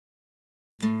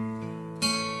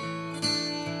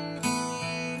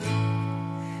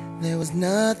There was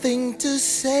nothing to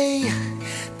say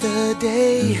the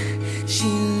day she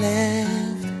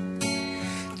left.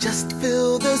 Just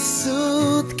fill the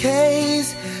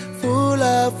suitcase full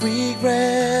of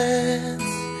regrets.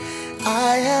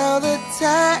 I held a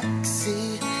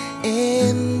taxi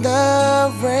in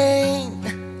the rain,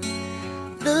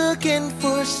 looking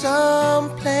for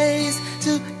some place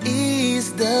to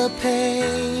ease the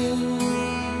pain.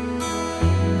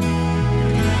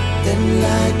 Then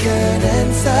like an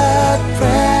answered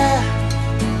prayer,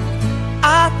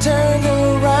 I turned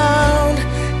around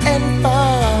and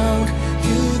found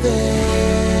you there.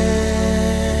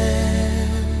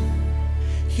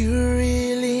 You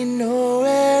really know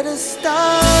where to start,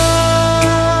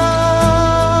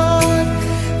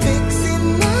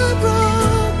 fixing a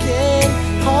broken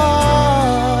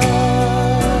heart.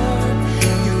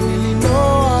 You really know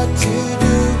what to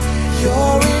do.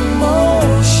 Your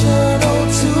emotional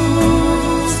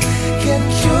tools can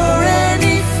cure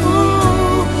any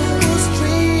fool whose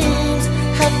dreams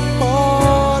have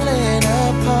fallen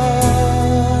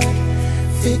apart.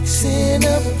 Fixing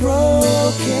a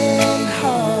broken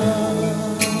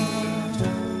heart.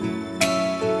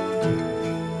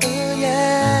 Oh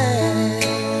yeah.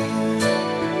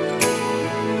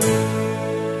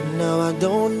 Now I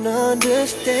don't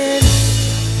understand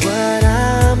what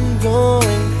I'm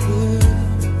going through.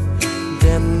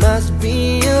 There must be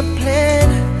a plan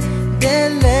that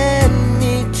led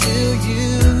me to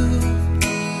you,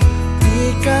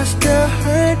 because the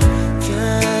hurt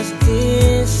just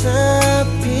disappears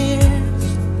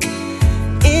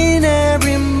in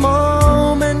every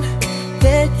moment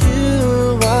that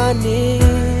you are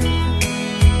near.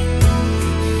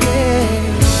 Yeah,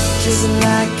 just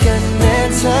like an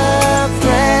answered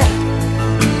prayer,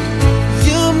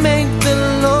 you make the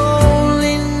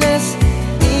loneliness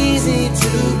easy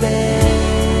to bear.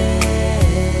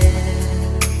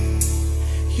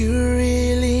 You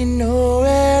really know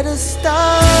where to start,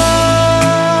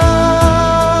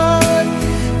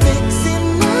 fixing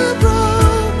a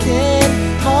broken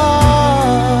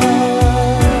heart.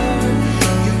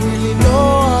 You really know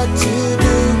what to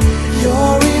do.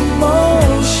 Your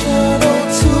emotional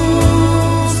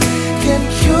tools can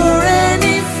cure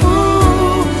any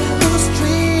fool whose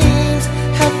dreams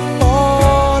have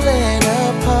fallen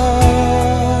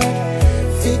apart.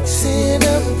 Fixing a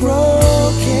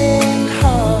broken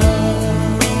heart.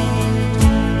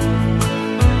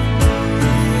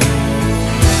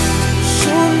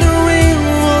 Soon the rain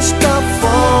will stop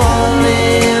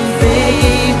falling,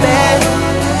 baby,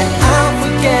 and I'll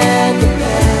forget the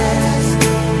past,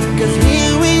 'cause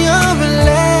here we are at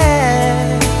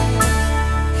last.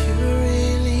 You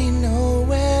really know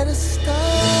where to start,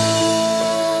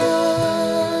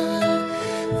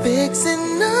 fixing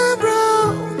a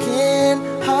broken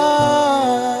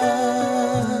heart.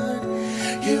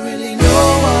 You really know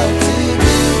what to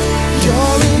do.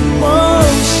 Your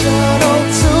emotional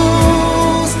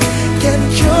tools can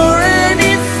cure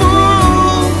any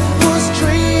fool whose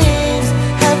dreams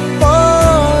have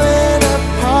fallen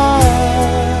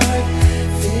apart.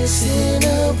 Fixing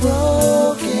a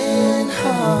broken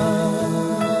heart.